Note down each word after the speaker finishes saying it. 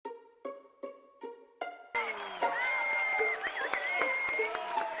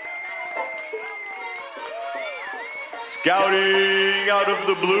Scouting out of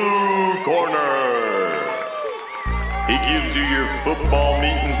the blue corner. He gives you your football meat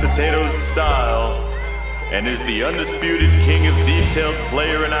and potatoes style and is the undisputed king of detailed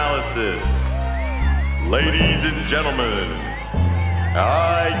player analysis. Ladies and gentlemen,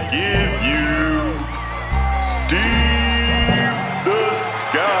 I give you Steve the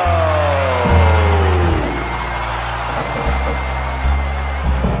Scout.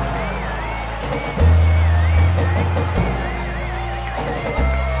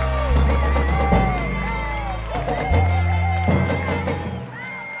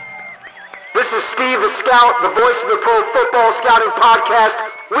 This is Steve the Scout, the voice of the Pro Football Scouting Podcast.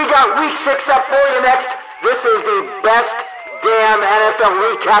 We got Week 6 up for you next. This is the best damn NFL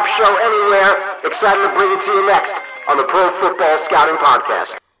recap show anywhere. Excited to bring it to you next on the Pro Football Scouting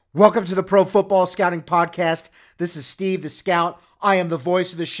Podcast. Welcome to the Pro Football Scouting Podcast. This is Steve the Scout. I am the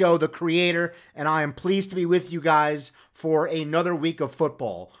voice of the show, the creator, and I am pleased to be with you guys for another week of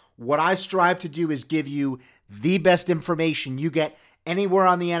football. What I strive to do is give you the best information you get anywhere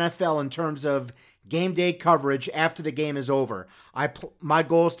on the NFL in terms of game day coverage after the game is over. My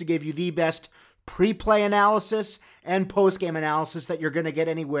goal is to give you the best pre-play analysis and post-game analysis that you're going to get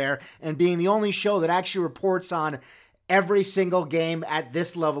anywhere, and being the only show that actually reports on every single game at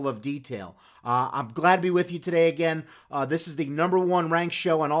this level of detail. I'm glad to be with you today again. This is the #1 ranked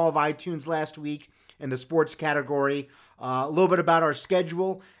show on all of iTunes last week in the sports category. A little bit about our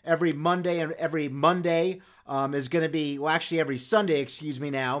schedule. Every Monday is going to be, well, actually every Sunday,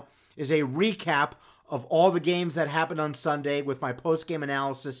 now, is a recap of all the games that happened on Sunday with my post-game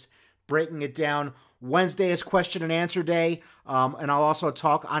analysis, breaking it down. Wednesday is question and answer day, and I'll also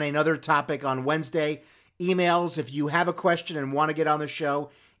talk on another topic on Wednesday. Emails, if you have a question and want to get on the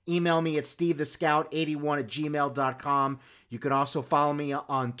show, email me at stevethescout81@gmail.com. You can also follow me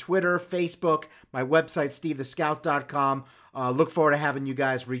on Twitter, Facebook, my website, stevethescout.com. Look forward to having you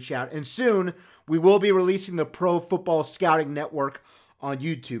guys reach out. And soon, we will be releasing the Pro Football Scouting Network on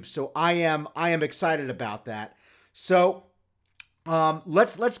YouTube. So I am excited about that. So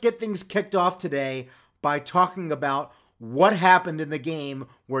let's get things kicked off today by talking about what happened in the game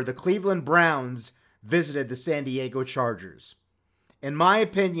where the Cleveland Browns visited the San Diego Chargers. In my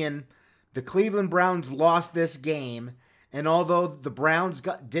opinion, the Cleveland Browns lost this game, and although the Browns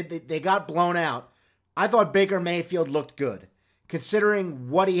got blown out, I thought Baker Mayfield looked good, considering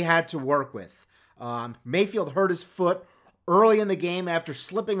what he had to work with. Mayfield hurt his foot early in the game after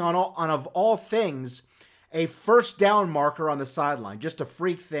slipping on of all things, a first down marker on the sideline. Just a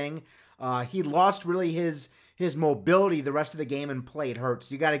freak thing. He lost really his mobility the rest of the game and played hurt,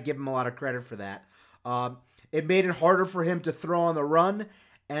 so you got to give him a lot of credit for that. It made it harder for him to throw on the run,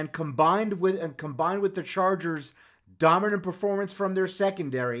 and combined with the Chargers' dominant performance from their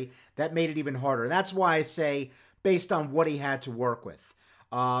secondary, that made it even harder. And that's why I say, based on what he had to work with,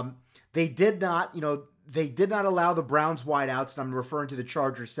 they did not allow the Browns wideouts, and I'm referring to the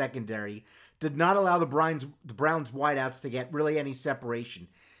Chargers secondary, did not allow the Browns wideouts to get really any separation.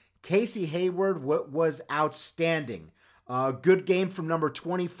 Casey Hayward was outstanding. Good game from number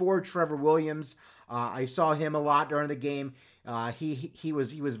 24, Trevor Williams. I saw him a lot during the game. He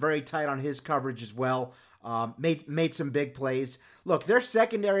was very tight on his coverage as well. Made some big plays. Look, their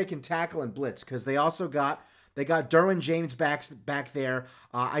secondary can tackle and blitz because they got Derwin James back there.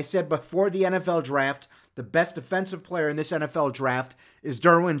 I said before the NFL draft, the best defensive player in this NFL draft is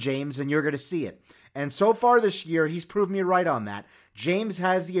Derwin James, and you're going to see it. And so far this year, he's proved me right on that. James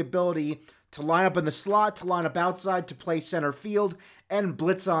has the ability to line up in the slot, to line up outside, to play center field, and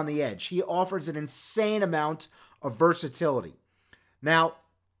blitz on the edge. He offers an insane amount of versatility. Now,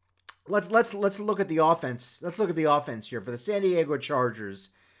 let's look at the offense. Let's look at the offense here for the San Diego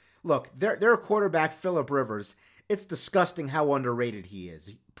Chargers. Look, their quarterback, Phillip Rivers, it's disgusting how underrated he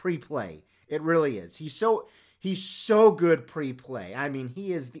is pre-play. It really is. He's so good pre-play. I mean,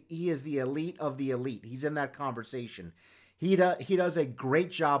 he is the elite of the elite. He's in that conversation. He does a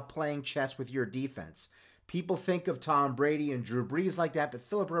great job playing chess with your defense. People think of Tom Brady and Drew Brees like that, but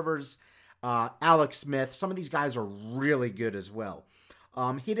Phillip Rivers, Alex Smith, some of these guys are really good as well.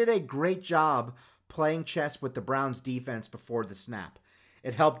 He did a great job playing chess with the Browns defense before the snap.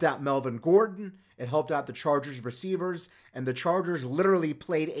 It helped out Melvin Gordon. It helped out the Chargers receivers, and the Chargers literally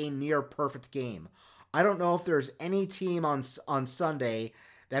played a near perfect game. I don't know if there's any team on Sunday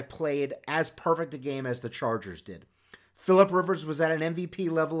that played as perfect a game as the Chargers did. Phillip Rivers was at an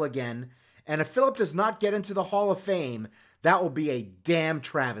MVP level again, and if Phillip does not get into the Hall of Fame, that will be a damn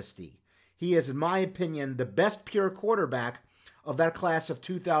travesty. He is, in my opinion, the best pure quarterback of that class of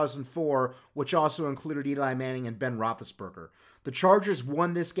 2004, which also included Eli Manning and Ben Roethlisberger. The Chargers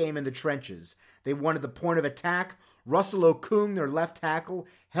won this game in the trenches. They won at the point of attack, Russell Okung, their left tackle,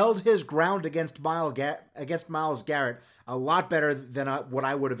 held his ground against Myles Garrett a lot better than what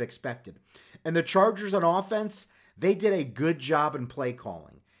I would have expected. And the Chargers on offense, they did a good job in play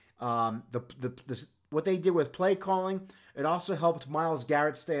calling. What they did with play calling, it also helped Myles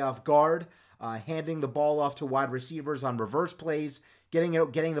Garrett stay off guard, handing the ball off to wide receivers on reverse plays, getting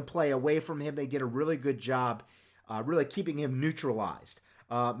the play away from him. They did a really good job, really keeping him neutralized.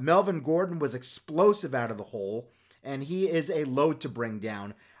 Melvin Gordon was explosive out of the hole, and he is a load to bring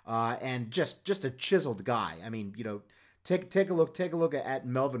down, and just a chiseled guy. I mean, take a look at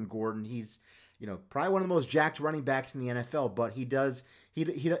Melvin Gordon. He's probably one of the most jacked running backs in the NFL, but he does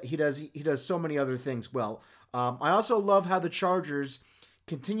so many other things well. I also love how the Chargers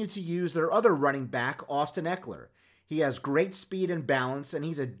continue to use their other running back, Austin Eckler. He has great speed and balance, and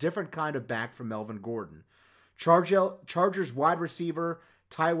he's a different kind of back from Melvin Gordon. Chargers wide receiver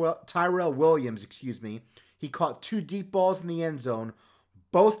Tyrell Williams, he caught 2 deep balls in the end zone.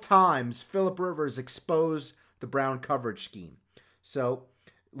 Both times, Phillip Rivers exposed the Brown coverage scheme. So,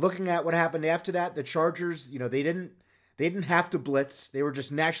 looking at what happened after that, the Chargers, they didn't have to blitz. They were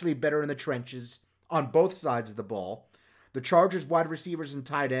just naturally better in the trenches on both sides of the ball. The Chargers wide receivers and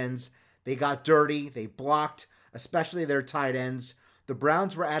tight ends, they got dirty. They blocked, especially their tight ends. The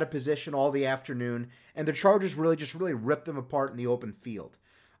Browns were out of position all the afternoon, and the Chargers really ripped them apart in the open field.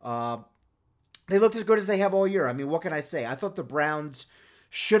 They looked as good as they have all year. I mean, what can I say? I thought the Browns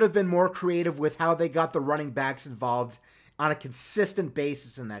should have been more creative with how they got the running backs involved on a consistent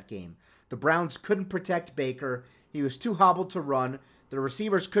basis in that game. The Browns couldn't protect Baker. He was too hobbled to run. The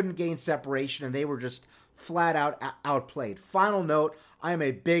receivers couldn't gain separation, and they were just flat out outplayed. Final note, I am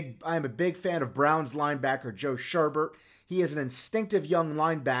a big fan of Browns linebacker Joe Sherbert. He is an instinctive young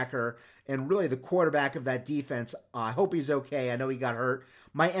linebacker and really the quarterback of that defense. I hope he's okay. I know he got hurt.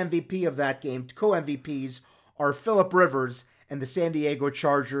 My MVP of that game, co-MVPs, are Phillip Rivers and the San Diego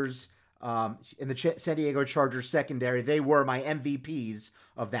Chargers. In the San Diego Chargers secondary, they were my MVPs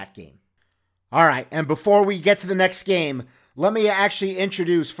of that game. All right, and before we get to the next game, let me actually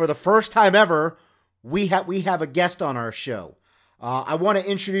introduce, for the first time ever, we have a guest on our show. I want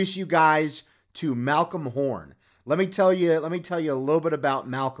to introduce you guys to Malcolm Horn. Let me tell you a little bit about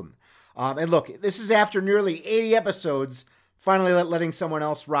Malcolm. And look, this is after nearly 80 episodes, finally letting someone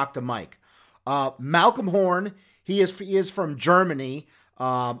else rock the mic. Malcolm Horn, he is from Germany.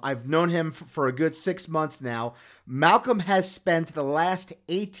 I've known him for a good 6 months now. Malcolm has spent the last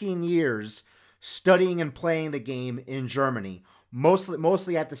 18 years studying and playing the game in Germany,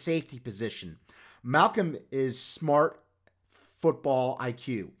 mostly at the safety position. Malcolm is smart football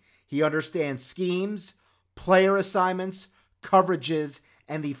IQ. He understands schemes, player assignments, coverages,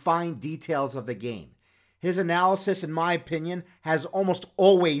 and the fine details of the game. His analysis, in my opinion, has almost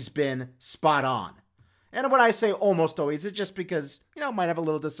always been spot on. And when I say almost always, it's just because, might have a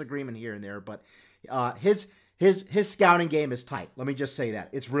little disagreement here and there, but his scouting game is tight. Let me just say that.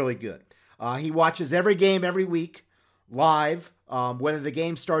 It's really good. He watches every game every week, live, whether the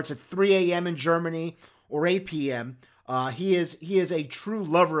game starts at 3 a.m. in Germany or 8 p.m. He is a true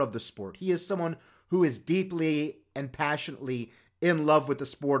lover of the sport. He is someone who is deeply and passionately in love with the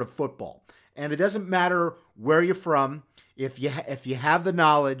sport of football. And it doesn't matter where you're from. If you have the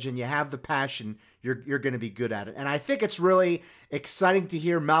knowledge and you have the passion, you're going to be good at it. And I think it's really exciting to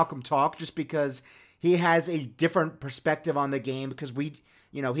hear Malcolm talk, just because he has a different perspective on the game, because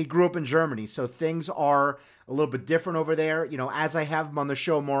he grew up in Germany, so things are a little bit different over there. As I have him on the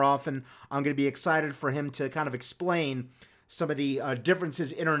show more often, I'm going to be excited for him to kind of explain some of the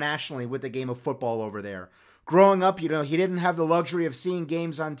differences internationally with the game of football over there. Growing up, he didn't have the luxury of seeing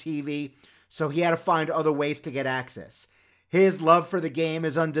games on TV, so he had to find other ways to get access. His love for the game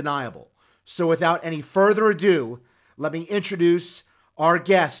is undeniable. So without any further ado, let me introduce our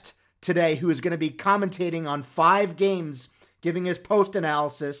guest today, who is going to be commentating on 5 games, giving his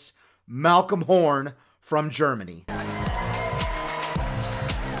post-analysis, Malcolm Horn from Germany.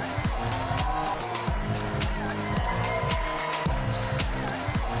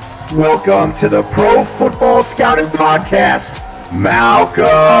 Welcome to the Pro Football Scouting Podcast,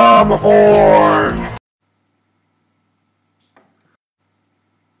 Malcolm Horn.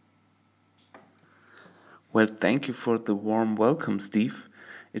 Well, thank you for the warm welcome, Steve.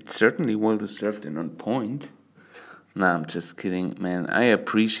 It's certainly well deserved and on point. No, I'm just kidding, man. I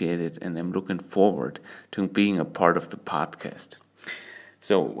appreciate it, and I'm looking forward to being a part of the podcast.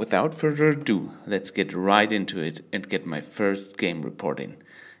 So, without further ado, let's get right into it and get my first game reporting.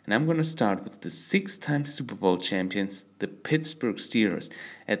 And I'm going to start with the 6-time Super Bowl champions, the Pittsburgh Steelers,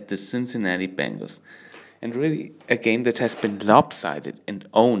 at the Cincinnati Bengals. And really, a game that has been lopsided and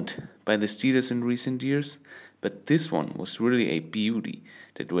owned by the Steelers in recent years, but this one was really a beauty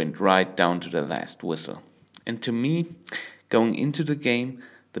that went right down to the last whistle. And to me, going into the game,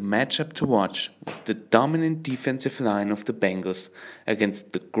 the matchup to watch was the dominant defensive line of the Bengals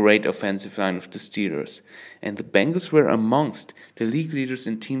against the great offensive line of the Steelers, and the Bengals were amongst the league leaders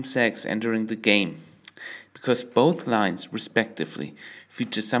in team sacks entering the game, because both lines, respectively,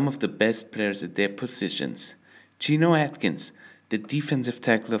 feature some of the best players at their positions. Geno Atkins, the defensive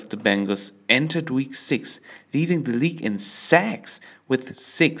tackle of the Bengals, entered Week 6, leading the league in sacks with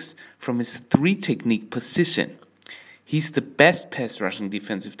 6 from his 3-technique position. He's the best pass-rushing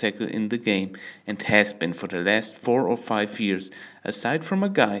defensive tackle in the game and has been for the last 4 or 5 years, aside from a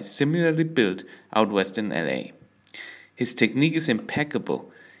guy similarly built out west in LA. His technique is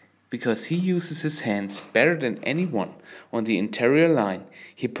impeccable because he uses his hands better than anyone on the interior line.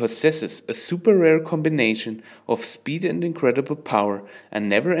 He possesses a super rare combination of speed and incredible power, a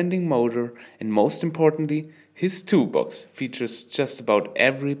never-ending motor, and most importantly, his toolbox features just about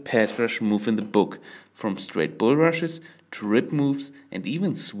every pass rush move in the book, from straight bull rushes to rip moves and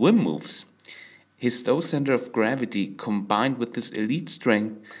even swim moves. His low center of gravity combined with his elite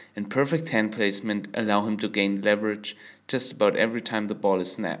strength and perfect hand placement allow him to gain leverage just about every time the ball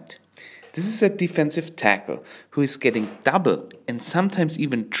is snapped. This is a defensive tackle who is getting double and sometimes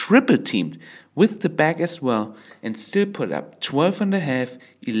even triple teamed with the back as well and still put up 12.5,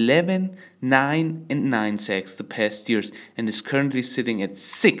 11, 9 and 9 sacks the past years and is currently sitting at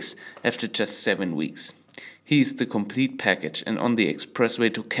 6 after just 7 weeks. He is the complete package and on the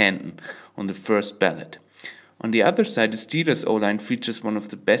expressway to Canton on the first ballot. On the other side, the Steelers O-line features one of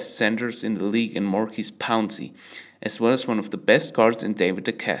the best centers in the league in Maurkice Pouncey, as well as one of the best guards in David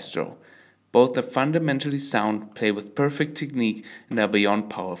DeCastro. Both are fundamentally sound, play with perfect technique, and are beyond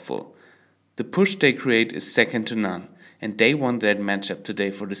powerful. The push they create is second to none, and they won that matchup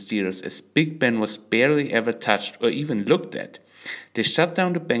today for the Steelers as Big Ben was barely ever touched or even looked at. They shut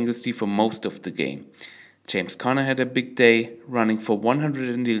down the Bengals D for most of the game. James Conner had a big day, running for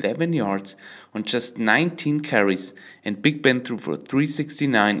 111 yards on just 19 carries, and Big Ben threw for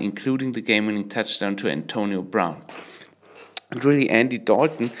 369, including the game-winning touchdown to Antonio Brown. And really, Andy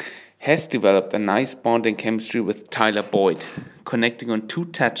Dalton has developed a nice bond and chemistry with Tyler Boyd, connecting on 2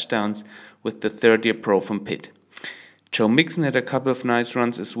 touchdowns with the third-year pro from Pitt. Joe Mixon had a couple of nice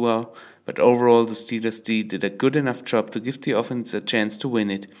runs as well, but overall the Steelers D did a good enough job to give the offense a chance to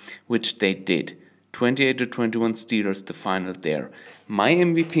win it, which they did. 28-21 Steelers, the final there. My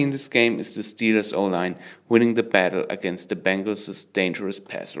MVP in this game is the Steelers O-line, winning the battle against the Bengals' dangerous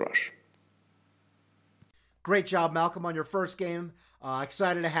pass rush. Great job, Malcolm, on your first game.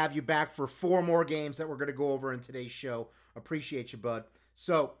 Excited to have you back for 4 more games that we're going to go over in today's show. Appreciate you, bud.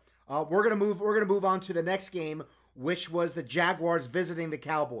 So we're gonna move on to the next game, which was the Jaguars visiting the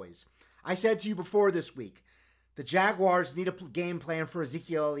Cowboys. I said to you before this week, the Jaguars need a game plan for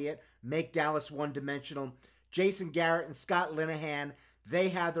Ezekiel Elliott, make Dallas one-dimensional. Jason Garrett and Scott Linehan, they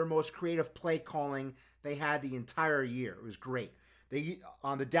had their most creative play calling they had the entire year. It was great. They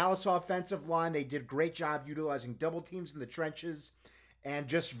on the Dallas offensive line, they did a great job utilizing double teams in the trenches and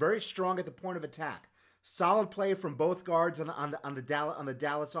just very strong at the point of attack. Solid play from both guards on the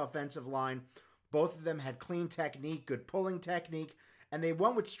Dallas offensive line. Both of them had clean technique, good pulling technique, and they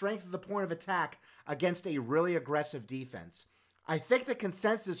won with strength at the point of attack against a really aggressive defense. I think the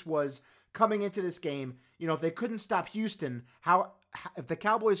consensus was coming into this game, if they couldn't stop Houston, if the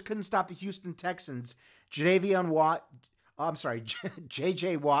Cowboys couldn't stop the Houston Texans, J.J. Watt,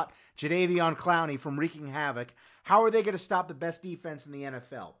 Jadeveon Clowney from wreaking havoc, how are they going to stop the best defense in the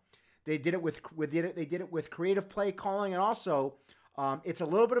NFL? They did it with creative play calling, and also it's a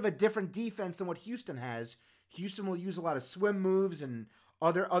little bit of a different defense than what Houston has. Houston will use a lot of swim moves and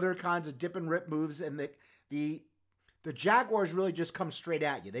other kinds of dip and rip moves, and the Jaguars really just come straight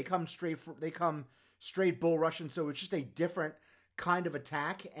at you. They come straight bull rushing, so it's just a different kind of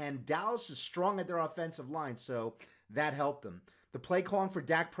attack, and Dallas is strong at their offensive line, so that helped them. The play calling for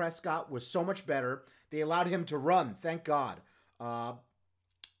Dak Prescott was so much better. They allowed him to run, thank God. During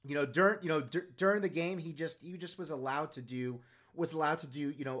the game, he just was allowed to do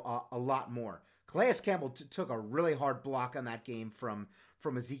a lot more. Calais Campbell took a really hard block on that game from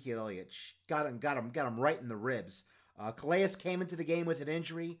Ezekiel Elliott. Got him right in the ribs. Calais came into the game with an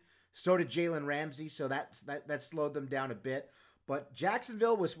injury. So did Jalen Ramsey. So that slowed them down a bit. But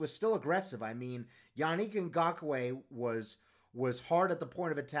Jacksonville was still aggressive. I mean, Yannick Ngakoue was hard at the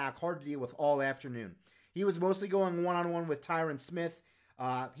point of attack, hard to deal with all afternoon. He was mostly going one-on-one with Tyron Smith.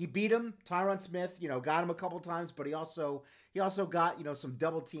 He beat him. Tyron Smith, got him a couple times, but he also got, some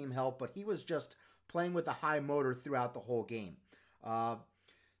double team help, but he was just playing with a high motor throughout the whole game.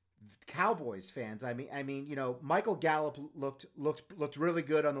 Cowboys fans. I mean, Michael Gallup looked really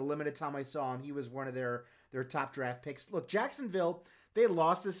good on the limited time I saw him. He was one of their top draft picks. Look, Jacksonville, they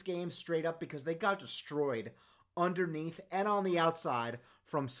lost this game straight up because they got destroyed underneath and on the outside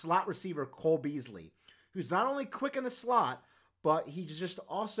from slot receiver Cole Beasley, who's not only quick in the slot, but he's just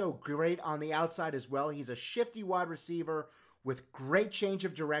also great on the outside as well. He's a shifty wide receiver with great change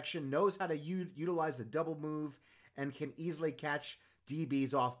of direction, knows how to utilize the double move, and can easily catch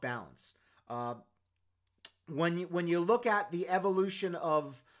DBs off balance. When you look at the evolution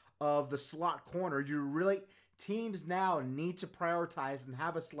of the slot corner, teams now need to prioritize and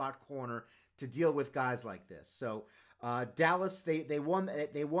have a slot corner to deal with guys like this. So Dallas, they won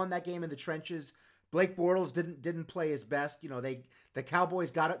that game in the trenches. Blake Bortles didn't play his best. The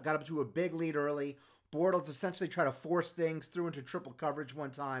Cowboys got up to a big lead early. Bortles essentially tried to force things, threw into triple coverage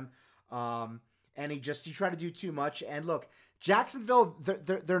one time, and he tried to do too much. And look, Jacksonville,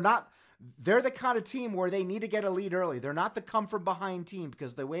 they're the kind of team where they need to get a lead early. They're not the come from behind team,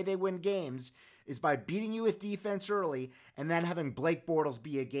 because the way they win games is by beating you with defense early and then having Blake Bortles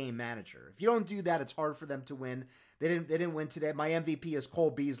be a game manager. If you don't do that, it's hard for them to win. They didn't win today. My MVP is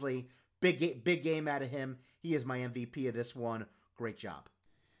Cole Beasley. Big game out of him. He is my MVP of this one. Great job.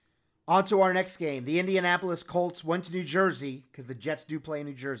 On to our next game. The Indianapolis Colts went to New Jersey, because the Jets do play in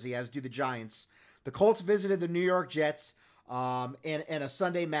New Jersey, as do the Giants. The Colts visited the New York Jets in a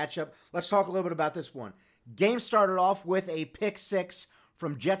Sunday matchup. Let's talk a little bit about this one. Game started off with a pick six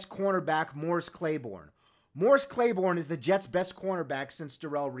from Jets cornerback Morris Claiborne. Morris Claiborne is the Jets' best cornerback since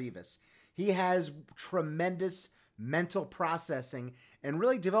Darrelle Revis. He has tremendous mental processing and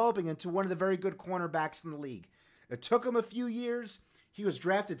really developing into one of the very good cornerbacks in the league. It took him a few years. He was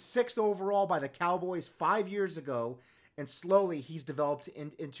drafted 6th overall by the Cowboys 5 years ago, and slowly he's developed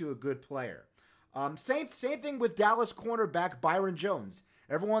into a good player. Same thing with Dallas cornerback Byron Jones.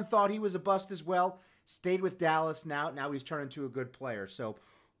 Everyone thought he was a bust as well. Stayed with Dallas. Now he's turned into a good player. So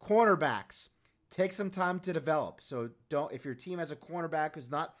cornerbacks take some time to develop. So if your team has a cornerback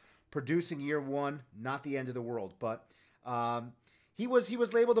who's not producing year one, not the end of the world. But he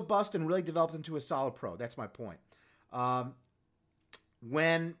was labeled a bust and really developed into a solid pro. That's my point.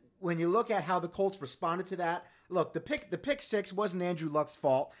 When you look at how the Colts responded to that, look, the pick six wasn't Andrew Luck's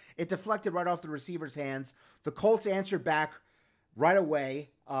fault. It deflected right off the receiver's hands. The Colts answered back right away.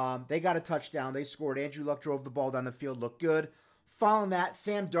 They got a touchdown. They scored. Andrew Luck drove the ball down the field, looked good. Following that,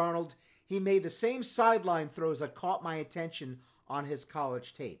 Sam Darnold, he made the same sideline throws that caught my attention on his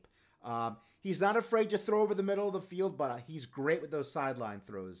college tape. He's not afraid to throw over the middle of the field, but he's great with those sideline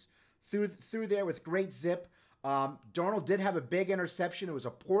throws. Through there with great zip. Darnold did have a big interception. It was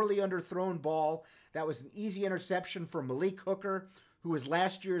a poorly underthrown ball. That was an easy interception for Malik Hooker, who was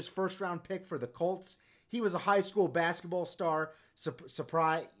last year's first-round pick for the Colts. He was a high school basketball star.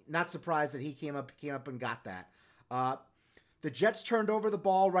 Not surprised that he came up and got that. The Jets turned over the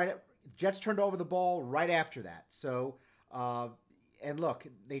ball right after that. So, and look,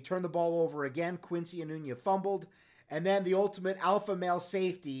 they turned the ball over again. Quincy Enunwa fumbled, and then the ultimate alpha male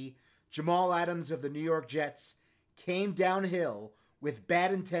safety, Jamal Adams of the New York Jets, came downhill with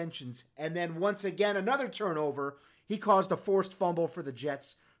bad intentions, and then once again another turnover. He caused a forced fumble for the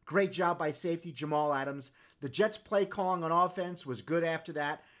Jets. Great job by safety Jamal Adams. The Jets' play calling on offense was good after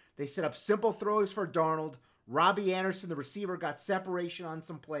that. They set up simple throws for Darnold. Robbie Anderson, the receiver, got separation on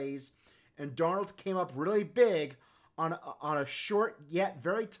some plays, and Darnold came up really big on a short yet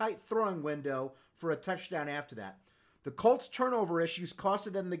very tight throwing window for a touchdown after that. The Colts' turnover issues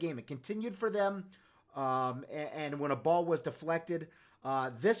costed them the game. It continued for them, and when a ball was deflected,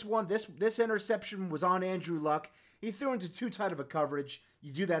 this interception was on Andrew Luck. He threw into too tight of a coverage.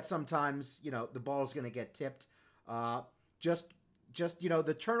 You do that sometimes, the ball's going to get tipped. The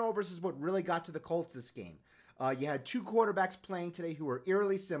turnovers is what really got to the Colts this game. You had two quarterbacks playing today who were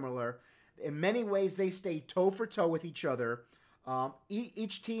eerily similar. In many ways, they stayed toe for toe with each other. Both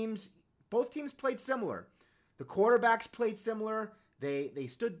teams played similar. The quarterbacks played similar. They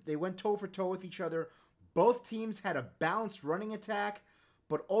went toe for toe with each other. Both teams had a balanced running attack,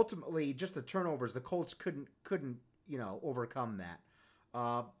 but ultimately just the turnovers. The Colts couldn't overcome that.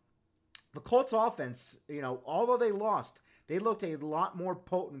 The Colts offense, although they lost, they looked a lot more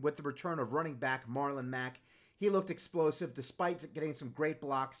potent with the return of running back Marlon Mack. He looked explosive despite getting some great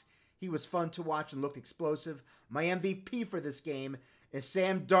blocks. He was fun to watch and looked explosive. My MVP for this game is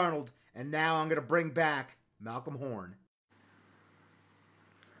Sam Darnold, and now I'm going to bring back Malcolm Horn.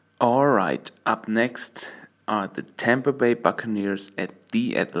 All right, up next are the Tampa Bay Buccaneers at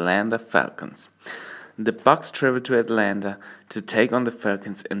the Atlanta Falcons. The Bucs traveled to Atlanta to take on the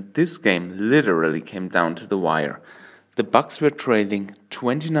Falcons, and this game literally came down to the wire. The Bucs were trailing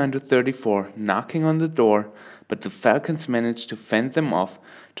 29-34, knocking on the door, but the Falcons managed to fend them off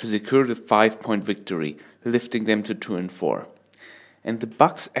to secure the 5-point victory, lifting them to 2-4. And the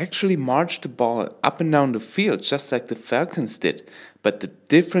Bucs actually marched the ball up and down the field just like the Falcons did, but the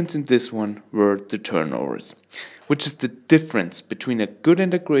difference in this one were the turnovers, which is the difference between a good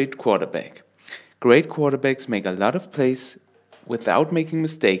and a great quarterback. Great quarterbacks make a lot of plays without making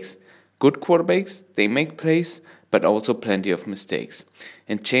mistakes. Good quarterbacks, they make plays, but also plenty of mistakes.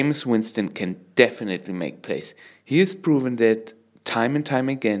 And Jameis Winston can definitely make plays. He has proven that time and time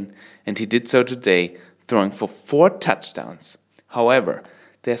again, and he did so today, throwing for 4 touchdowns. However,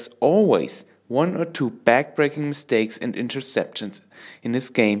 there's always 1 or 2 back-breaking mistakes and interceptions in his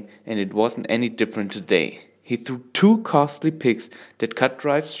game, and it wasn't any different today. He threw 2 costly picks that cut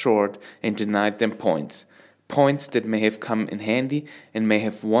drives short and denied them points. Points that may have come in handy and may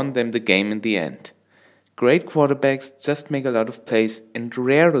have won them the game in the end. Great quarterbacks just make a lot of plays and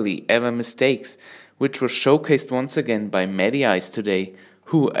rarely ever mistakes, which was showcased once again by Matty Ice today,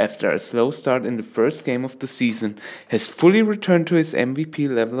 who, after a slow start in the first game of the season, has fully returned to his MVP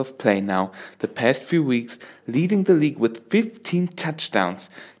level of play now the past few weeks, leading the league with 15 touchdowns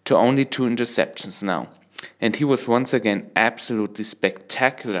to only 2 interceptions now. And he was once again absolutely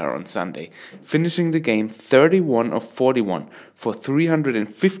spectacular on Sunday, finishing the game 31 of 41 for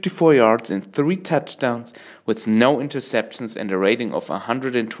 354 yards and 3 touchdowns with no interceptions and a rating of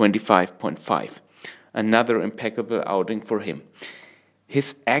 125.5. Another impeccable outing for him.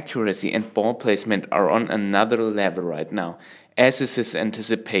 His accuracy and ball placement are on another level right now, as is his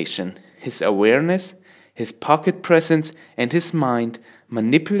anticipation, his awareness, his pocket presence, and his mind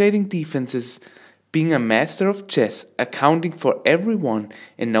manipulating defenses, being a master of chess, accounting for everyone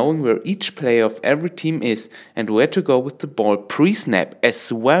and knowing where each player of every team is and where to go with the ball pre-snap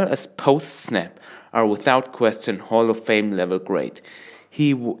as well as post-snap are without question Hall of Fame level great.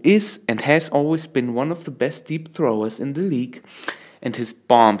 He is and has always been one of the best deep throwers in the league, and his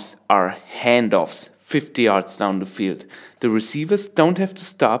bombs are handoffs 50 yards down the field. The receivers don't have to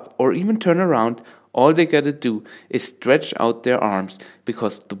stop or even turn around. All they gotta do is stretch out their arms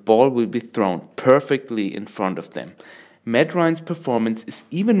because the ball will be thrown perfectly in front of them. Matt Ryan's performance is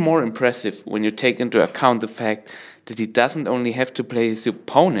even more impressive when you take into account the fact that he doesn't only have to play his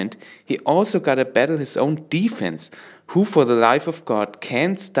opponent, he also gotta battle his own defense, who for the life of God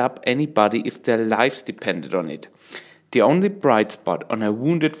can't stop anybody if their lives depended on it. The only bright spot on a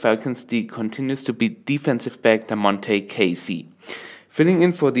wounded Falcons D continues to be defensive back Damontae Kazee. Filling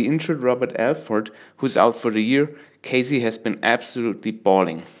in for the injured Robert Alford, who's out for the year, Kazee has been absolutely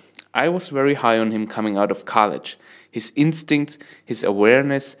balling. I was very high on him coming out of college. His instincts, his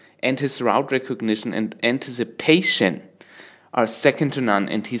awareness, and his route recognition and anticipation are second to none,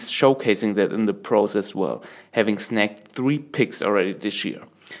 and he's showcasing that in the pros as well, having snagged 3 picks already this year.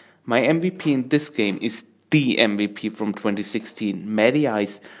 My MVP in this game is the MVP from 2016, Matty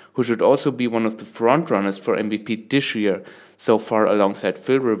Ice, who should also be one of the frontrunners for MVP this year so far alongside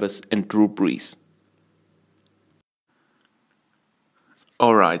Phil Rivers and Drew Brees.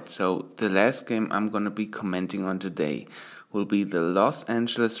 Alright, so the last game I'm gonna be commenting on today will be the Los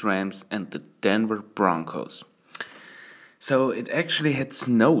Angeles Rams and the Denver Broncos. So it actually had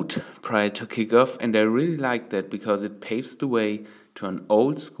snowed prior to kickoff, and I really like that because it paves the way to an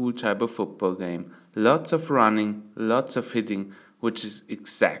old school type of football game. Lots of running, lots of hitting, which is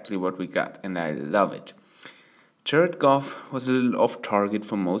exactly what we got, and I love it. Jared Goff was a little off target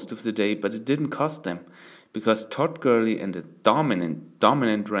for most of the day, but it didn't cost them, because Todd Gurley and the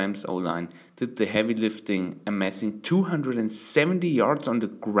dominant Rams O-line did the heavy lifting, amassing 270 yards on the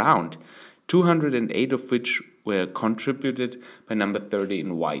ground, 208 of which were contributed by number 30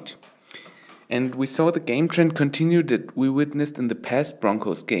 in White. And we saw the game trend continue that we witnessed in the past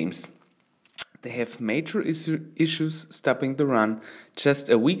Broncos games. They have major issues stopping the run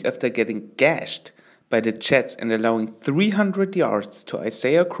just a week after getting gashed by the Jets and allowing 300 yards to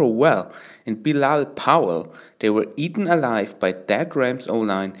Isaiah Crowell and Bilal Powell. They were eaten alive by that Rams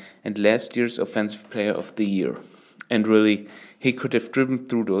O-line and last year's Offensive Player of the Year. And really, he could have driven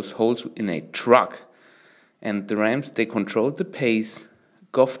through those holes in a truck. And the Rams, they controlled the pace.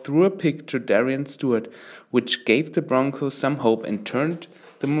 Goff threw a pick to Darian Stewart, which gave the Broncos some hope and turned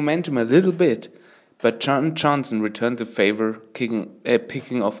the momentum a little bit, but John Johnson returned the favor,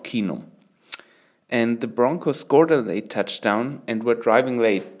 picking off Keenum. And the Broncos scored a late touchdown and were driving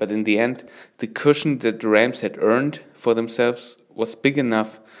late, but in the end, the cushion that the Rams had earned for themselves was big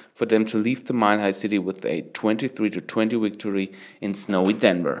enough for them to leave the Mile High City with a 23-20 victory in snowy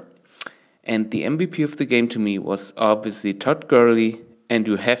Denver. And the MVP of the game to me was obviously Todd Gurley, and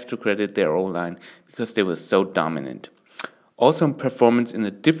you have to credit their O-line because they were so dominant. Awesome performance in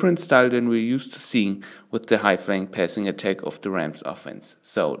a different style than we're used to seeing with the high-flying passing attack of the Rams offense.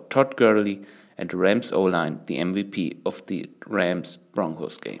 So Todd Gurley and the Rams O-line, the MVP of the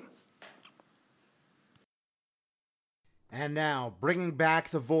Rams-Broncos game. And now, bringing back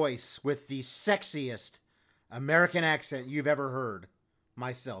the voice with the sexiest American accent you've ever heard.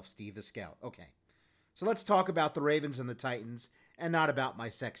 Myself, Steve the Scout. Okay, so let's talk about the Ravens and the Titans and not about my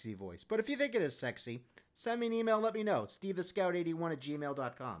sexy voice. But if you think it is sexy, send me an email, let me know.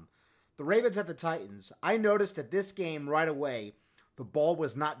 SteveTheScout81@gmail.com. The Ravens at the Titans. I noticed at this game right away, the ball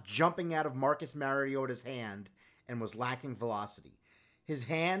was not jumping out of Marcus Mariota's hand and was lacking velocity. His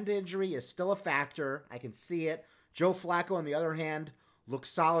hand injury is still a factor. I can see it. Joe Flacco, on the other hand, looked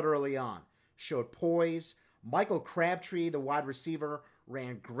solid early on. Showed poise. Michael Crabtree, the wide receiver,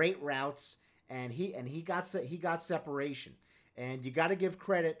 ran great routes, and he got separation. And you got to give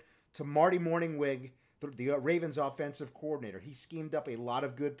credit to Marty Morningwig, the Ravens offensive coordinator. He schemed up a lot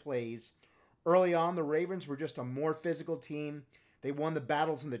of good plays. Early on, the Ravens were just a more physical team. They won the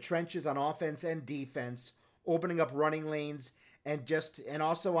battles in the trenches on offense and defense, opening up running lanes, and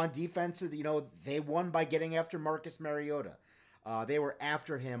also on defense, they won by getting after Marcus Mariota. They were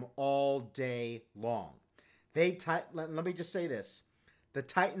after him all day long. Let me just say this. The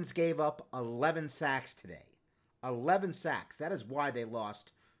Titans gave up 11 sacks today. 11 sacks. That is why they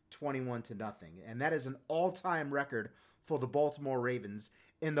lost 21-0. And that is an all-time record for the Baltimore Ravens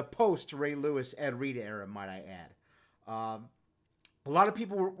in the post-Ray Lewis, Ed Reed era, might I add. A lot of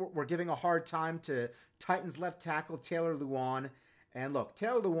people were giving a hard time to Titans left tackle Taylor Lewan. And look,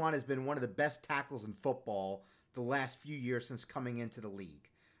 Taylor Lewan has been one of the best tackles in football the last few years since coming into the league.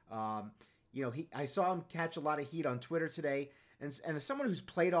 I saw him catch a lot of heat on Twitter today. And as someone who's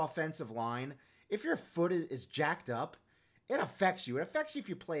played offensive line, if your foot is jacked up, it affects you. It affects you if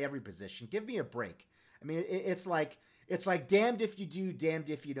you play every position. Give me a break. I mean, it's like damned if you do, damned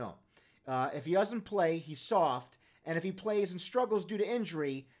if you don't. If he doesn't play, he's soft. And if he plays and struggles due to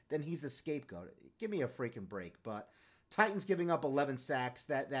injury, then he's the scapegoat. Give me a freaking break. But Titans giving up 11 sacks,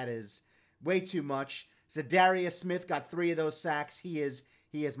 that is way too much. Zadarius Smith got 3 of those sacks. He is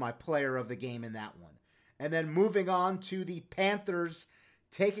my player of the game in that one. And then moving on to the Panthers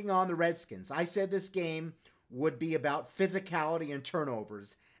taking on the Redskins. I said this game would be about physicality and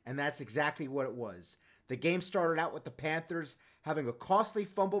turnovers, and that's exactly what it was. The game started out with the Panthers having a costly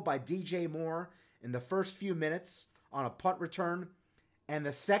fumble by DJ Moore in the first few minutes on a punt return. And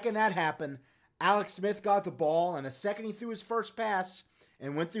the second that happened, Alex Smith got the ball, and the second he threw his first pass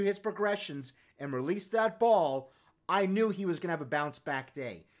and went through his progressions and released that ball, I knew he was going to have a bounce-back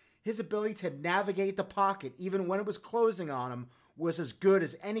day. His ability to navigate the pocket, even when it was closing on him, was as good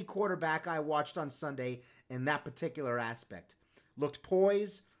as any quarterback I watched on Sunday in that particular aspect. Looked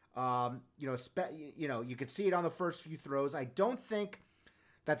poised. You could see it on the first few throws. I don't think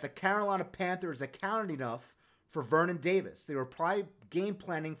that the Carolina Panthers accounted enough for Vernon Davis. They were probably game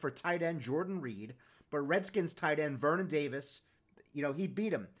planning for tight end Jordan Reed, but Redskins tight end Vernon Davis, he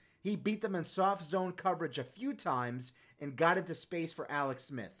beat him. He beat them in soft zone coverage a few times and got into space for Alex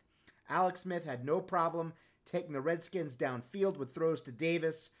Smith. Alex Smith had no problem taking the Redskins downfield with throws to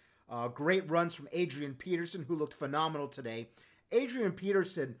Davis. Great runs from Adrian Peterson, who looked phenomenal today. Adrian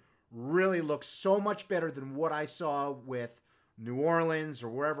Peterson really looks so much better than what I saw with New Orleans or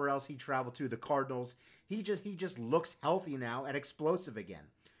wherever else he traveled to, the Cardinals. He just looks healthy now and explosive again.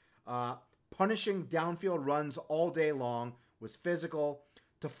 Punishing downfield runs all day long, was physical.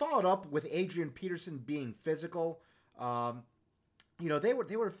 To follow it up with Adrian Peterson being physical, they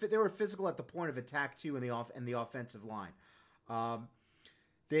were physical at the point of attack too in the offensive line.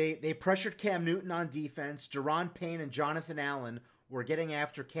 They pressured Cam Newton on defense. Jerron Payne and Jonathan Allen were getting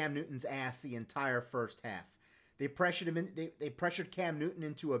after Cam Newton's ass the entire first half. They pressured him. They pressured Cam Newton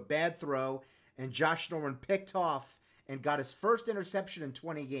into a bad throw, and Josh Norman picked off and got his first interception in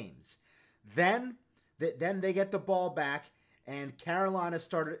 20 games. Then they get the ball back, and Carolina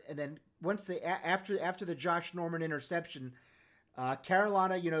started. And then once after the Josh Norman interception,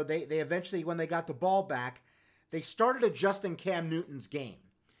 Carolina, they eventually, when they got the ball back, they started adjusting Cam Newton's game,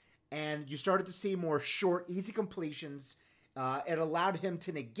 and you started to see more short, easy completions. It allowed him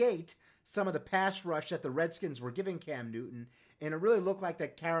to negate some of the pass rush that the Redskins were giving Cam Newton, and it really looked like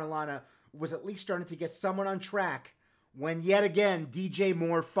that Carolina was at least starting to get someone on track when yet again DJ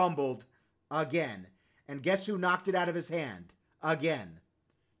Moore fumbled again. And guess who knocked it out of his hand again?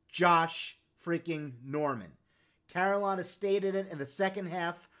 Josh freaking Norman. Carolina stayed in it in the second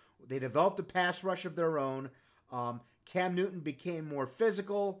half. They developed a pass rush of their own. Cam Newton became more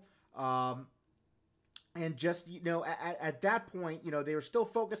physical. And just, at that point, they were still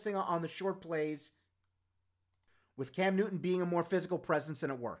focusing on the short plays with Cam Newton being a more physical presence,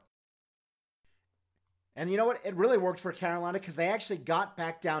 and it worked. And you know what? It really worked for Carolina because they actually got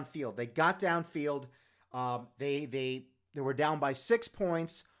back downfield. They got downfield. They were down by 6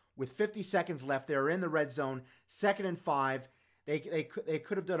 points with 50 seconds left. They were in the red zone, 2nd and 5. They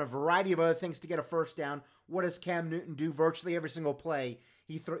could have done a variety of other things to get a first down. What does Cam Newton do virtually every single play?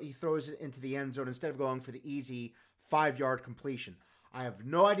 He throws it into the end zone instead of going for the easy 5-yard completion. I have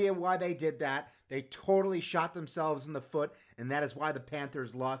no idea why they did that. They totally shot themselves in the foot, and that is why the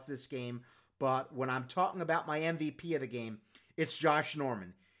Panthers lost this game. But when I'm talking about my MVP of the game, it's Josh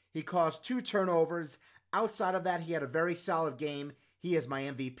Norman. He caused 2 turnovers. Outside of that, he had a very solid game. He is my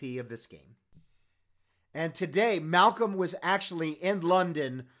MVP of this game. And today, Malcolm was actually in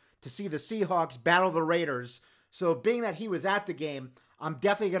London to see the Seahawks battle the Raiders. So being that he was at the game, I'm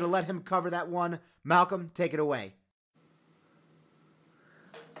definitely going to let him cover that one. Malcolm, take it away.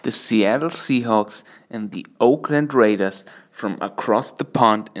 The Seattle Seahawks and the Oakland Raiders from across the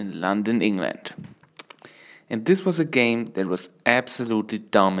pond in London, England. And this was a game that was absolutely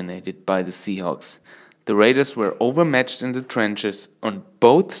dominated by the Seahawks. The Raiders were overmatched in the trenches on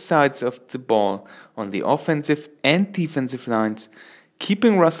both sides of the ball, on the offensive and defensive lines,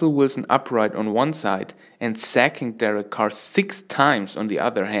 keeping Russell Wilson upright on one side and sacking Derek Carr 6 times on the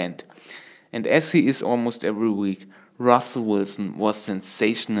other hand. And as he is almost every week, Russell Wilson was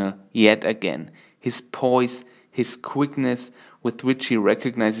sensational yet again. His poise, his quickness with which he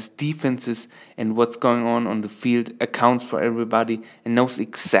recognizes defenses and what's going on the field, accounts for everybody and knows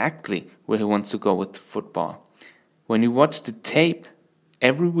exactly where he wants to go with the football. When you watch the tape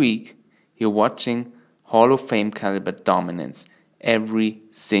every week, you're watching Hall of Fame caliber dominance every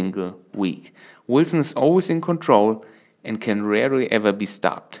single week. Wilson is always in control and can rarely ever be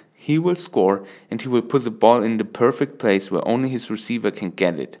stopped. He will score and he will put the ball in the perfect place where only his receiver can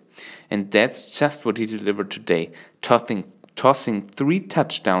get it. And that's just what he delivered today, tossing 3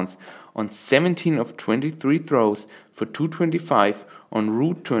 touchdowns on 17 of 23 throws for 225 en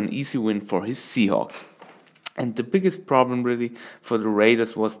route to an easy win for his Seahawks. And the biggest problem really for the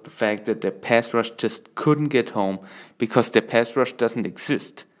Raiders was the fact that their pass rush just couldn't get home because their pass rush doesn't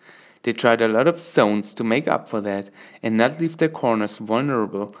exist. They tried a lot of zones to make up for that and not leave their corners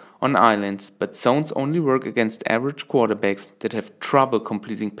vulnerable on islands, but zones only work against average quarterbacks that have trouble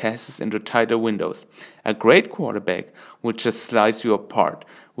completing passes into tighter windows. A great quarterback would just slice you apart,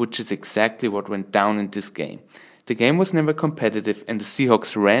 which is exactly what went down in this game. The game was never competitive and the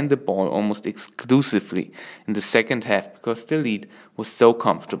Seahawks ran the ball almost exclusively in the second half because their lead was so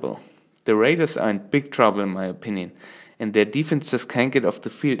comfortable. The Raiders are in big trouble in my opinion, and their defense just can't get off the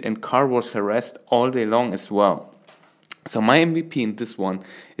field, and Carr was harassed all day long as well. So my MVP in this one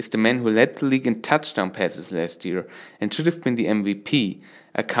is the man who led the league in touchdown passes last year and should have been the MVP,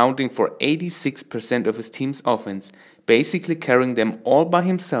 accounting for 86% of his team's offense, basically carrying them all by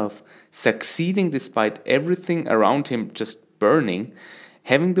himself, succeeding despite everything around him just burning,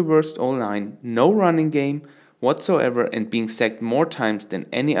 having the worst O-line, no running game whatsoever, and being sacked more times than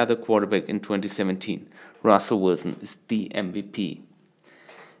any other quarterback in 2017. Russell Wilson is the MVP.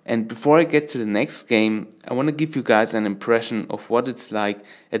 And before I get to the next game, I want to give you guys an impression of what it's like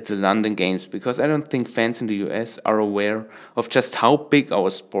at the London Games, because I don't think fans in the US are aware of just how big our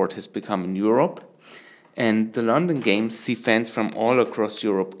sport has become in Europe. And the London Games see fans from all across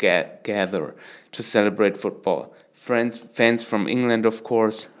Europe gather to celebrate football. Fans from England, of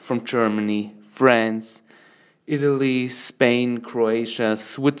course, from Germany, France, Italy, Spain, Croatia,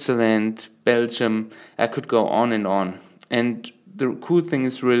 Switzerland, Belgium. I could go on and on. And the cool thing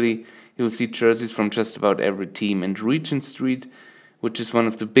is really you'll see jerseys from just about every team. And Regent Street, which is one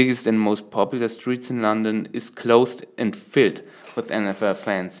of the biggest and most popular streets in London, is closed and filled with NFL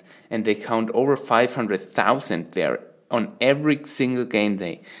fans. And they count over 500,000 there on every single game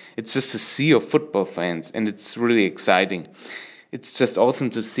day. It's just a sea of football fans, and it's really exciting. It's just awesome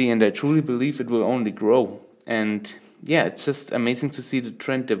to see, and I truly believe it will only grow. And yeah, it's just amazing to see the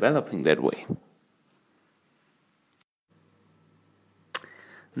trend developing that way.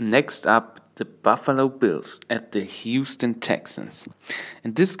 Next up, the Buffalo Bills at the Houston Texans.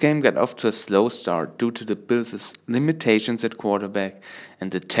 And this game got off to a slow start due to the Bills' limitations at quarterback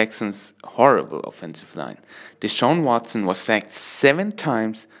and the Texans' horrible offensive line. Deshaun Watson was sacked 7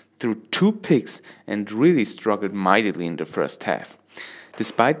 times, threw 2 picks, and really struggled mightily in the first half.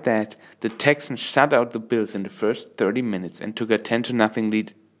 Despite that, the Texans shut out the Bills in the first 30 minutes and took a 10-0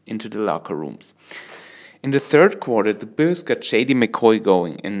 lead into the locker rooms. In the third quarter, the Bills got J.D. McCoy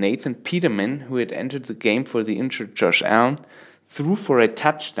going, and Nathan Peterman, who had entered the game for the injured Josh Allen, threw for a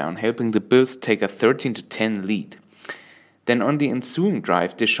touchdown, helping the Bills take a 13-10 lead. Then on the ensuing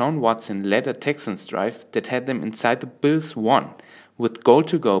drive, Deshaun Watson led a Texans drive that had them inside the Bills' 1 with goal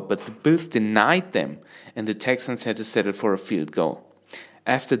to go, but the Bills denied them and the Texans had to settle for a field goal.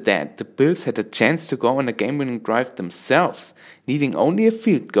 After that, the Bills had a chance to go on a game-winning drive themselves, needing only a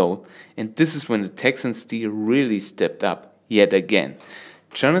field goal, and this is when the Texans D really stepped up yet again.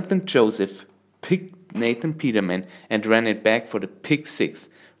 Jonathan Joseph picked Nathan Peterman and ran it back for the pick 6,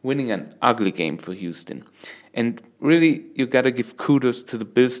 winning an ugly game for Houston. And really, you gotta give kudos to the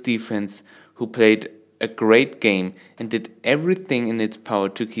Bills defense, who played a great game and did everything in its power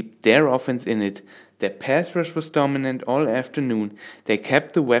to keep their offense in it. Their pass rush was dominant all afternoon. They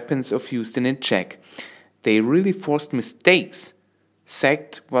kept the weapons of Houston in check. They really forced mistakes,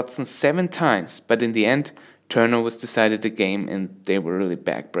 sacked Watson 7 times, but in the end, turnovers decided the game and they were really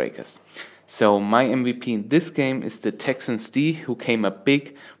backbreakers. So my MVP in this game is the Texans D, who came up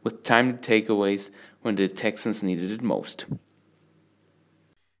big with timely takeaways when the Texans needed it most.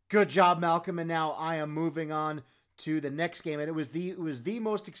 Good job, Malcolm. And now I am moving on to the next game, and it was the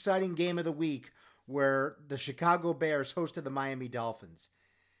most exciting game of the week, where the Chicago Bears hosted the Miami Dolphins.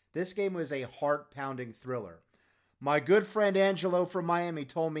 This game was a heart-pounding thriller. My good friend Angelo from Miami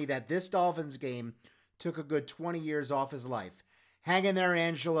told me that this Dolphins game took a good 20 years off his life. Hang in there,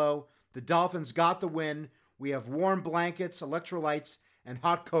 Angelo. The Dolphins got the win. We have warm blankets, electrolytes, and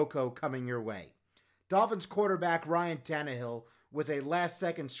hot cocoa coming your way. Dolphins quarterback Ryan Tannehill was a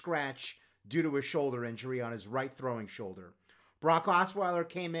last-second scratch due to a shoulder injury on his right throwing shoulder. Brock Osweiler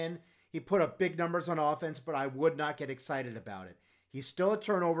came in. He put up big numbers on offense, but I would not get excited about it. He's still a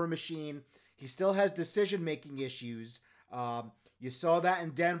turnover machine. He still has decision-making issues. You saw that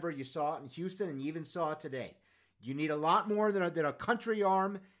in Denver. You saw it in Houston, and you even saw it today. You need a lot more than a country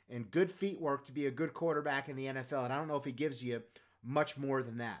arm and good feet work to be a good quarterback in the NFL, and I don't know if he gives you much more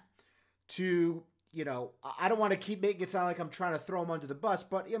than that. I don't want to keep making it sound like I'm trying to throw him under the bus,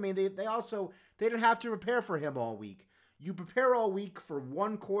 but, I mean, they didn't have to prepare for him all week. You prepare all week for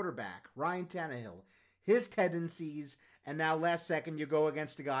one quarterback, Ryan Tannehill, his tendencies, and now last second you go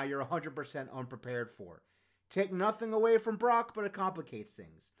against a guy you're 100% unprepared for. Take nothing away from Brock, but it complicates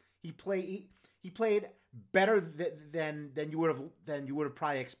things. He played better than you would have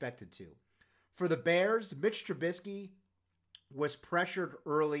probably expected to. For the Bears, Mitch Trubisky was pressured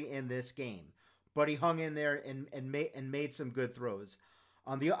early in this game, but he hung in there and made some good throws.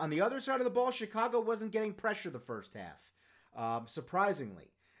 On the other side of the ball, Chicago wasn't getting pressure the first half,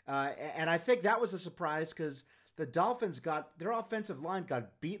 surprisingly. And I think that was a surprise because the Dolphins their offensive line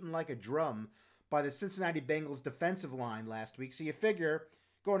got beaten like a drum by the Cincinnati Bengals defensive line last week. So you figure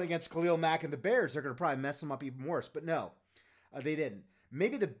going against Khalil Mack and the Bears, they're going to probably mess them up even worse. But no, they didn't.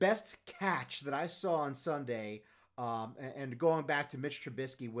 Maybe the best catch that I saw on Sunday, and going back to Mitch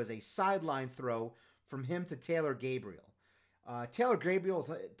Trubisky, was a sideline throw from him to Taylor Gabriel. Taylor Gabriel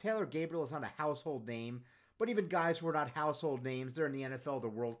is not a household name, but even guys who are not household names, they're in the NFL, they're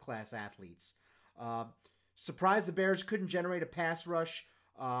world-class athletes. Surprised the Bears couldn't generate a pass rush.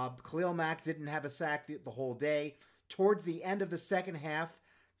 Khalil Mack didn't have a sack the whole day. Towards the end of the second half,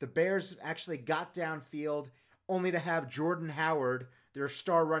 the Bears actually got downfield, only to have Jordan Howard, their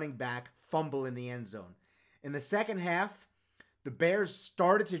star running back, fumble in the end zone. In the second half, the Bears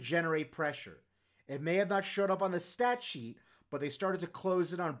started to generate pressure. It may have not showed up on the stat sheet, but they started to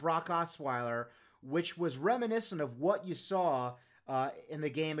close in on Brock Osweiler, which was reminiscent of what you saw in the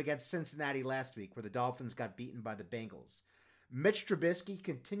game against Cincinnati last week, where the Dolphins got beaten by the Bengals. Mitch Trubisky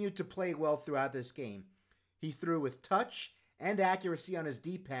continued to play well throughout this game. He threw with touch and accuracy on his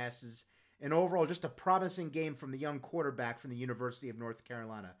deep passes, and overall just a promising game from the young quarterback from the University of North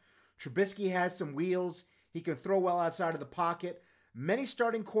Carolina. Trubisky has some wheels. He can throw well outside of the pocket. Many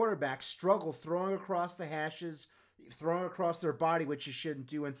starting quarterbacks struggle throwing across the hashes, throwing across their body, which you shouldn't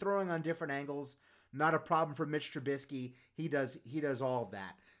do, and throwing on different angles. Not a problem for Mitch Trubisky. He does all of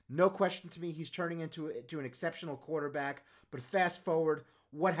that. No question to me, he's turning into an exceptional quarterback. But fast forward,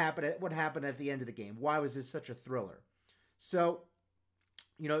 what happened at the end of the game? Why was this such a thriller? So,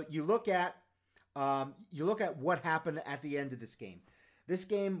 you look at what happened at the end of this game. This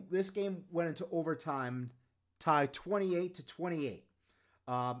game went into overtime, tied 28-28.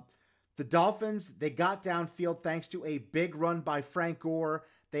 The Dolphins, they got downfield thanks to a big run by Frank Gore.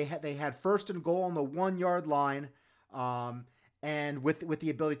 They had first and goal on the 1-yard line, and with the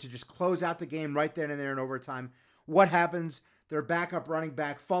ability to just close out the game right then and there in overtime. What happens? Their backup running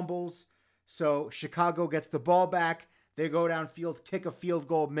back fumbles, so Chicago gets the ball back. They go downfield, kick a field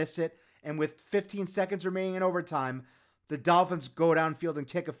goal, miss it, and with 15 seconds remaining in overtime, the Dolphins go downfield and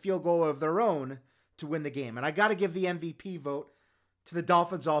kick a field goal of their own to win the game. And I got to give the MVP vote to the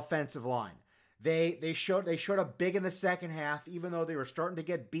Dolphins' offensive line. They showed up big in the second half, even though they were starting to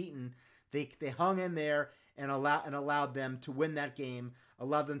get beaten. They hung in there and allowed them to win that game,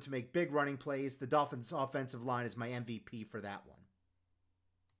 allowed them to make big running plays. The Dolphins' offensive line is my MVP for that one.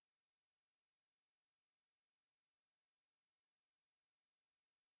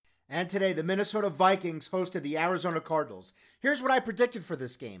 And today, the Minnesota Vikings hosted the Arizona Cardinals. Here's what I predicted for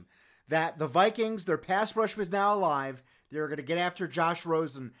this game. That the Vikings, their pass rush was now alive. They were going to get after Josh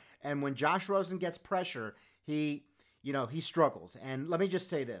Rosen. And when Josh Rosen gets pressure, he struggles. And let me just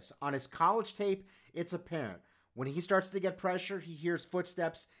say this. On his college tape, it's apparent. When he starts to get pressure, he hears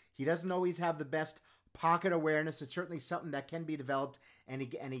footsteps. He doesn't always have the best pocket awareness. It's certainly something that can be developed, and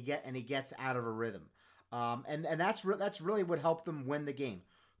he gets out of a rhythm. And that's really what helped them win the game.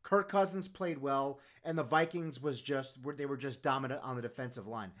 Kirk Cousins played well, and the Vikings were just dominant on the defensive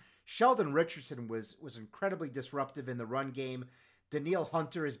line. Sheldon Richardson was incredibly disruptive in the run game. Danielle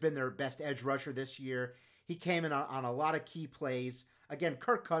Hunter has been their best edge rusher this year. He came in on a lot of key plays. Again,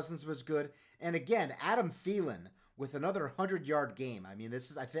 Kirk Cousins was good, and again, Adam Thielen with another 100-yard game. I mean,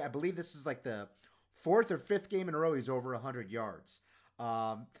 I believe this is like the fourth or fifth game in a row he's over 100 yards.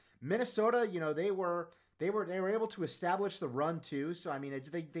 Minnesota, they were able to establish the run too. So I mean,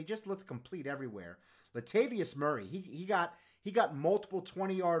 they just looked complete everywhere. Latavius Murray, he got multiple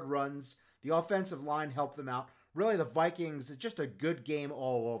 20-yard runs. The offensive line helped them out. Really, the Vikings, just a good game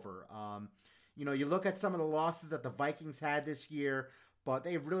all over. You look at some of the losses that the Vikings had this year, but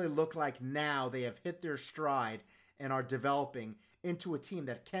they really look like now they have hit their stride and are developing into a team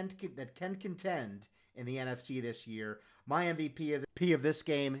that can contend in the NFC this year. My MVP of this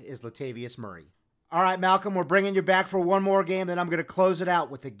game is Latavius Murray. All right, Malcolm, we're bringing you back for one more game, then I'm going to close it out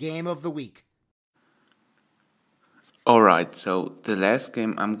with the game of the week. All right, so the last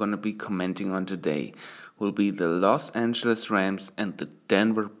game I'm going to be commenting on today will be the Los Angeles Rams and the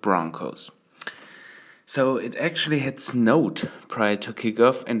Denver Broncos. So it actually had snowed prior to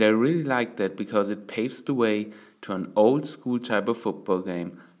kickoff, and I really like that because it paves the way to an old school type of football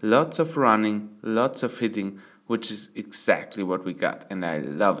game. Lots of running, lots of hitting, which is exactly what we got, and I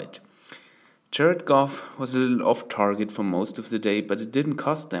love it. Jared Goff was a little off target for most of the day, but it didn't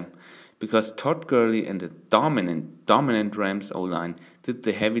cost them, because Todd Gurley and the dominant Rams O-line did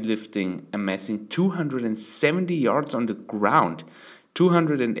the heavy lifting, amassing 270 yards on the ground,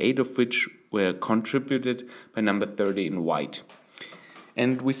 208 of which were contributed by number 30 in White.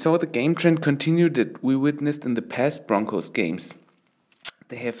 And we saw the game trend continue that we witnessed in the past Broncos games.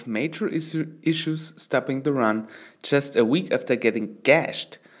 They have major issues stopping the run just a week after getting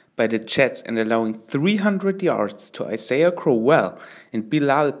gashed by the Jets and allowing 300 yards to Isaiah Crowell and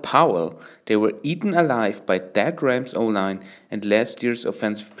Bilal Powell. They were eaten alive by that Rams O-line and last year's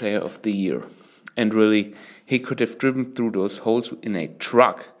Offensive Player of the Year. And really, he could have driven through those holes in a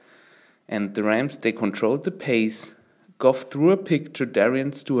truck. And the Rams, they controlled the pace. Goff threw a pick to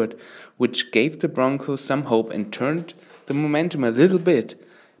Darian Stewart, which gave the Broncos some hope and turned the momentum a little bit.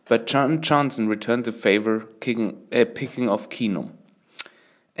 But John Johnson returned the favor, picking off Keenum.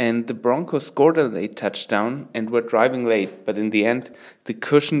 And the Broncos scored a late touchdown and were driving late, but in the end, the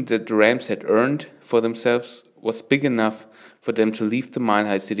cushion that the Rams had earned for themselves was big enough for them to leave the Mile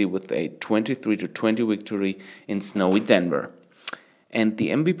High City with a 23-20 victory in snowy Denver. And the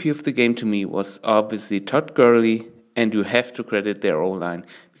MVP of the game to me was obviously Todd Gurley, and you have to credit their O-line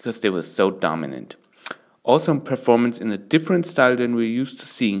because they were so dominant. Awesome performance in a different style than we're used to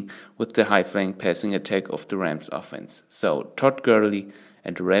seeing with the high-flying passing attack of the Rams offense. So Todd Gurley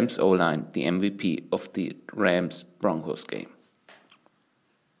and the Rams O-line, the MVP of the Rams-Broncos game.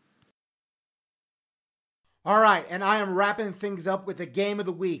 All right, and I am wrapping things up with the game of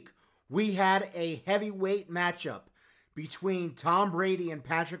the week. We had a heavyweight matchup between Tom Brady and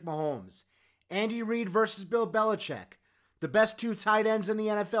Patrick Mahomes. Andy Reid versus Bill Belichick. The best two tight ends in the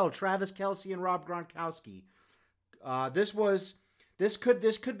NFL, Travis Kelce and Rob Gronkowski. This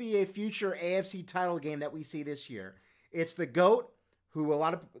could be a future AFC title game that we see this year. It's the GOAT, who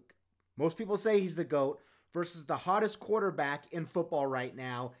most people say he's the GOAT, versus the hottest quarterback in football right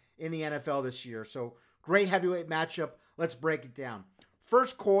now in the NFL this year. So great heavyweight matchup. Let's break it down.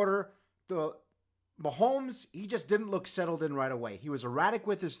 First quarter, the Mahomes, he just didn't look settled in right away. He was erratic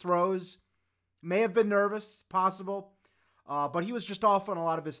with his throws. May have been nervous, possible. But he was just off on a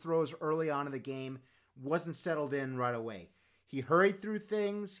lot of his throws early on in the game. Wasn't settled in right away. He hurried through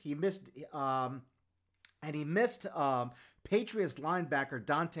things. He missed Patriots linebacker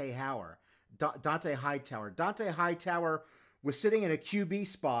Dante Hightower. Dante Hightower was sitting in a QB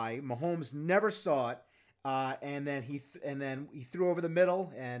spy. Mahomes never saw it. And then he threw over the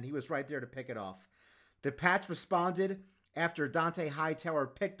middle, and he was right there to pick it off. The Pats responded after Dante Hightower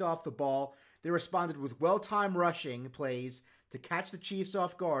picked off the ball. They responded with well-timed rushing plays to catch the Chiefs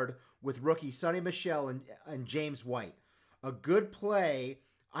off guard with rookie Sonny Michel and James White. A good play.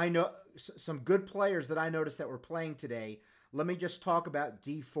 I know some good players that I noticed that were playing today. Let me just talk about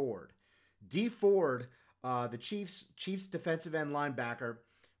Dee Ford. Dee Ford, the Chiefs defensive end linebacker,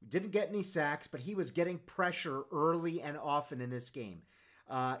 didn't get any sacks, but he was getting pressure early and often in this game.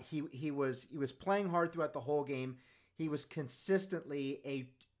 He was playing hard throughout the whole game. He was consistently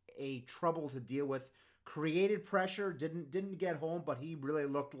a trouble to deal with. Created pressure, didn't get home, but he really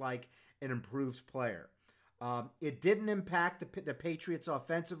looked like an improved player. It didn't impact the Patriots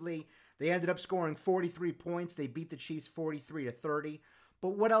offensively. They ended up scoring 43 points. They beat the Chiefs 43-30. But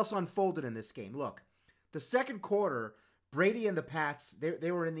what else unfolded in this game? Look, the second quarter, Brady and the Pats,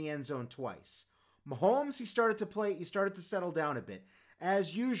 they were in the end zone twice. Mahomes, he started to settle down a bit.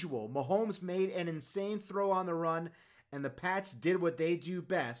 As usual, Mahomes made an insane throw on the run, and the Pats did what they do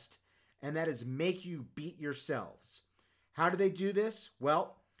best, and that is make you beat yourselves. How do they do this?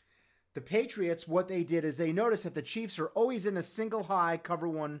 Well, the Patriots, what they did is they noticed that the Chiefs are always in a single high cover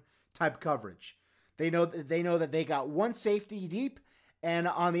one type coverage. They know that they got one safety deep, and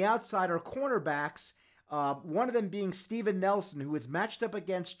on the outside are cornerbacks, one of them being Steven Nelson, who is matched up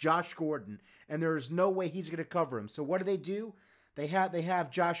against Josh Gordon, and there is no way he's going to cover him. So what do? They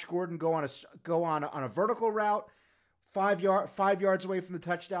have Josh Gordon go on a vertical route, 5 yards away from the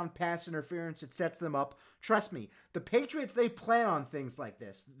touchdown, pass interference. It sets them up. Trust me, the Patriots, they plan on things like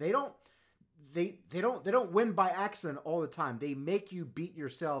this. They don't win by accident all the time. They make you beat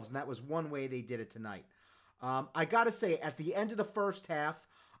yourselves, and that was one way they did it tonight. I gotta say, at the end of the first half,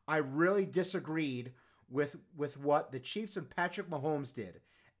 I really disagreed with what the Chiefs and Patrick Mahomes did,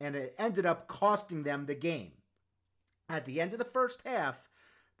 and it ended up costing them the game. At the end of the first half,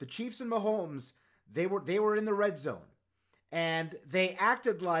 the Chiefs and Mahomes, they were in the red zone, and they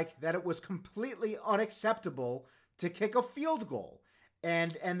acted like that it was completely unacceptable to kick a field goal,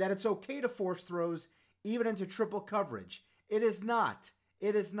 and that it's okay to force throws even into triple coverage. It is not.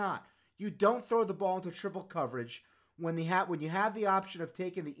 It is not. You don't throw the ball into triple coverage when you have the option of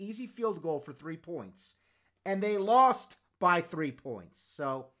taking the easy field goal for 3 points, and they lost by 3 points.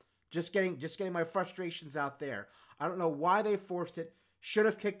 So just getting my frustrations out there. I don't know why they forced it. Should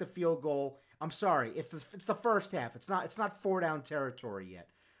have kicked the field goal. I'm sorry. It's the first half. It's not 4-down territory yet.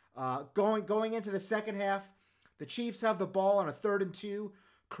 Going into the second half, the Chiefs have the ball on a 3rd and 2.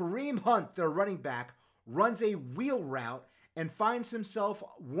 Kareem Hunt, their running back, runs a wheel route and finds himself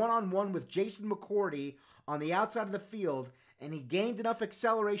one-on-one with Jason McCourty on the outside of the field, and he gained enough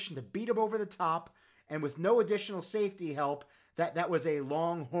acceleration to beat him over the top, and with no additional safety help, that was a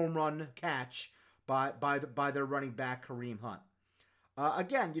long home run catch by their running back, Kareem Hunt.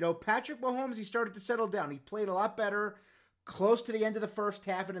 Again, Patrick Mahomes, he started to settle down. He played a lot better close to the end of the first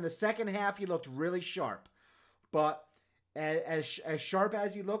half, and in the second half, he looked really sharp. But as sharp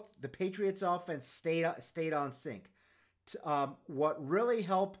as he looked, the Patriots offense stayed on sync. What really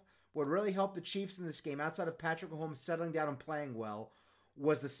helped the Chiefs in this game, outside of Patrick Mahomes settling down and playing well,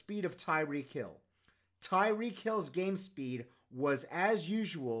 was the speed of Tyreek Hill. Tyreek Hill's game speed was, as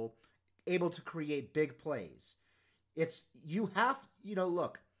usual, able to create big plays. You have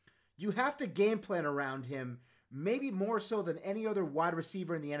to game plan around him, maybe more so than any other wide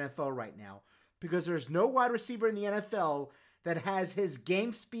receiver in the NFL right now, because there's no wide receiver in the NFL that has his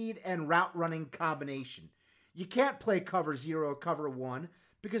game speed and route running combination. You can't play cover 0 or cover 1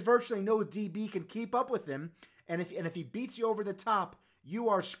 because virtually no DB can keep up with him, and if he beats you over the top, you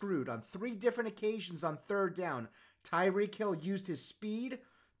are screwed. On 3 different occasions on 3rd down, Tyreek Hill used his speed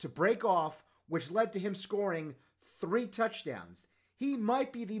to break off, which led to him scoring 3 touchdowns. He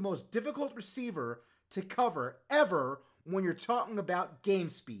might be the most difficult receiver to cover ever when you're talking about game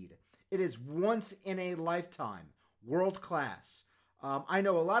speed. It is once in a lifetime, world class. I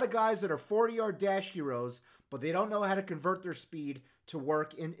know a lot of guys that are 40-yard dash heroes, but they don't know how to convert their speed to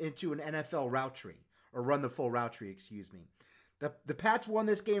work into an NFL route tree, or run the full route tree, excuse me. The Pats won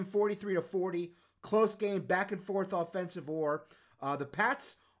this game 43-40. Close game, back and forth offensive war. The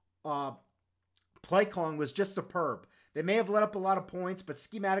Pats play calling was just superb. They may have let up a lot of points, but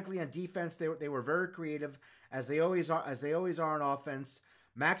schematically on defense, they were very creative, as they always are on offense,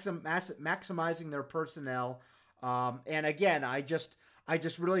 maximizing their personnel. And again, I just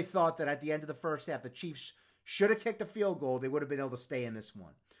really thought that at the end of the first half, the Chiefs should have kicked a field goal. They would have been able to stay in this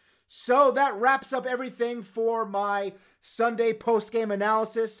one. So that wraps up everything for my Sunday post-game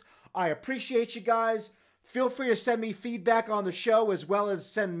analysis. I appreciate you guys. Feel free to send me feedback on the show, as well as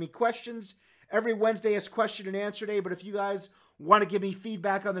send me questions. Every Wednesday is question and answer day, but if you guys want to give me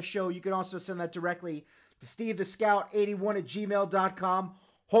feedback on the show, you can also send that directly to SteveTheScout81@gmail.com.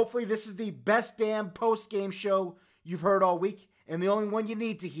 Hopefully this is the best damn post-game show you've heard all week and the only one you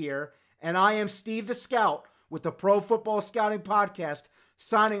need to hear. And I am Steve the Scout with the Pro Football Scouting Podcast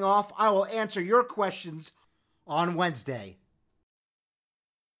signing off. I will answer your questions on Wednesday.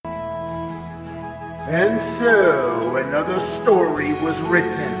 And so, another story was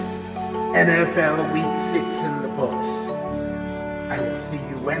written. NFL Week 6 in the books. I will see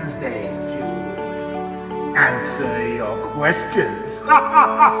you Wednesday to answer your questions.